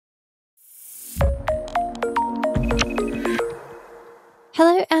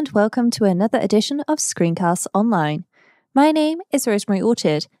welcome to another edition of Screencasts Online. My name is Rosemary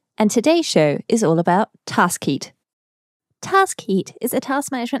Orchard, and today's show is all about Taskheat. Taskheat is a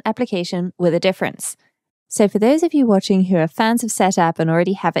task management application with a difference. So for those of you watching who are fans of Setapp and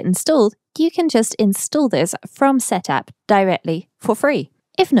already have it installed, you can just install this from Setapp directly for free.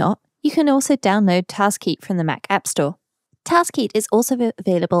 If not, you can also download Taskheat from the Mac App Store. Taskheat is also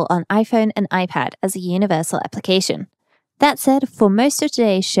available on iPhone and iPad as a universal application. That said, for most of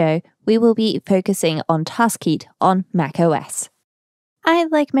today's show, we will be focusing on Taskheat on macOS. I,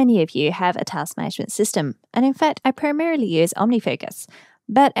 like many of you, have a task management system, and in fact, I primarily use OmniFocus.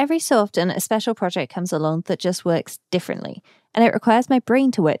 But every so often, a special project comes along that just works differently, and it requires my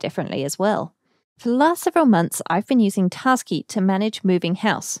brain to work differently as well. For the last several months, I've been using Taskheat to manage Moving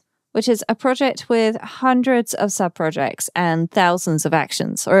House, which is a project with hundreds of subprojects and thousands of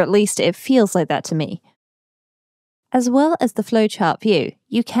actions, or at least it feels like that to me. As well as the flowchart view,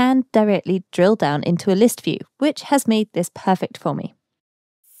 you can directly drill down into a list view, which has made this perfect for me.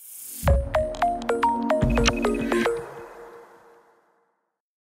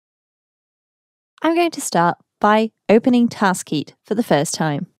 I'm going to start by opening Taskheat for the first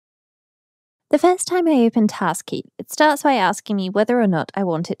time. The first time I open Taskheat, it starts by asking me whether or not I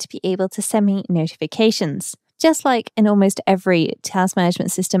want it to be able to send me notifications. Just like in almost every task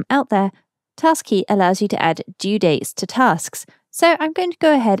management system out there, Taskheat allows you to add due dates to tasks, so I'm going to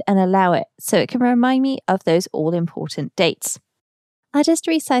go ahead and allow it so it can remind me of those all-important dates. I'll just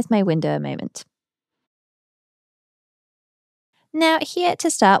resize my window a moment. Now here to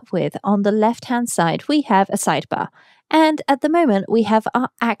start with, on the left-hand side, we have a sidebar, and at the moment we have our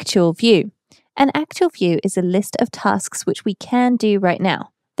actual view. An actual view is a list of tasks which we can do right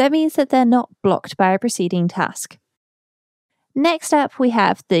now. That means that they're not blocked by a preceding task. Next up, we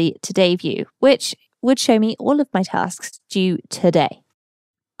have the Today view, which would show me all of my tasks due today.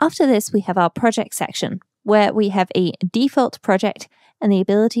 After this, we have our project section, where we have a default project and the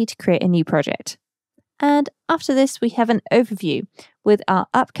ability to create a new project. And after this, we have an overview with our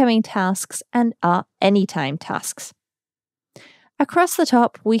upcoming tasks and our anytime tasks. Across the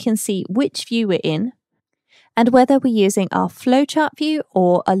top, we can see which view we're in and whether we're using our flowchart view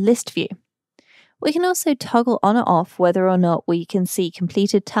or a list view. We can also toggle on or off whether or not we can see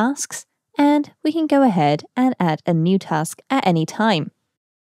completed tasks, and we can go ahead and add a new task at any time.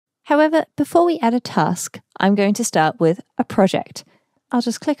 However, before we add a task, I'm going to start with a project. I'll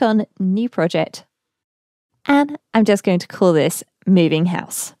just click on New Project, and I'm just going to call this Moving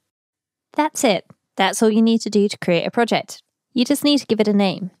House. That's it. That's all you need to do to create a project. You just need to give it a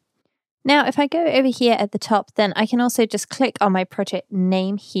name. Now, if I go over here at the top, then I can also just click on my project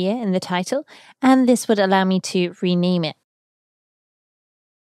name here in the title, and this would allow me to rename it.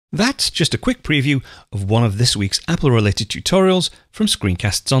 That's just a quick preview of one of this week's Apple-related tutorials from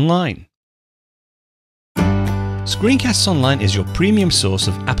Screencasts Online. Screencasts Online is your premium source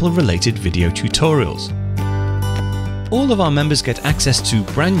of Apple-related video tutorials. All of our members get access to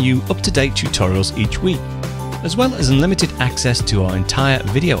brand new, up-to-date tutorials each week, as well as unlimited access to our entire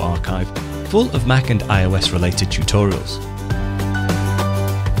video archive full of Mac and iOS related tutorials.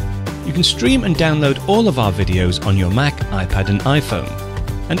 You can stream and download all of our videos on your Mac, iPad and iPhone,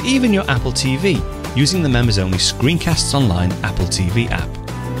 and even your Apple TV using the members-only Screencasts Online Apple TV app.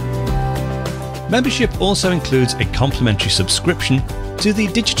 Membership also includes a complimentary subscription to the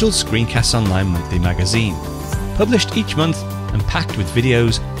digital Screencasts Online monthly magazine, published each month and packed with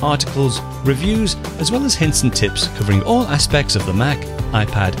videos, articles, reviews, as well as hints and tips covering all aspects of the Mac,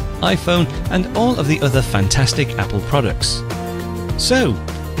 iPad, iPhone, and all of the other fantastic Apple products. So,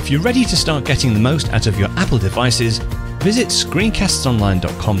 if you're ready to start getting the most out of your Apple devices, visit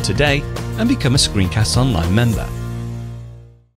screencastsonline.com today and become a Screencasts Online member.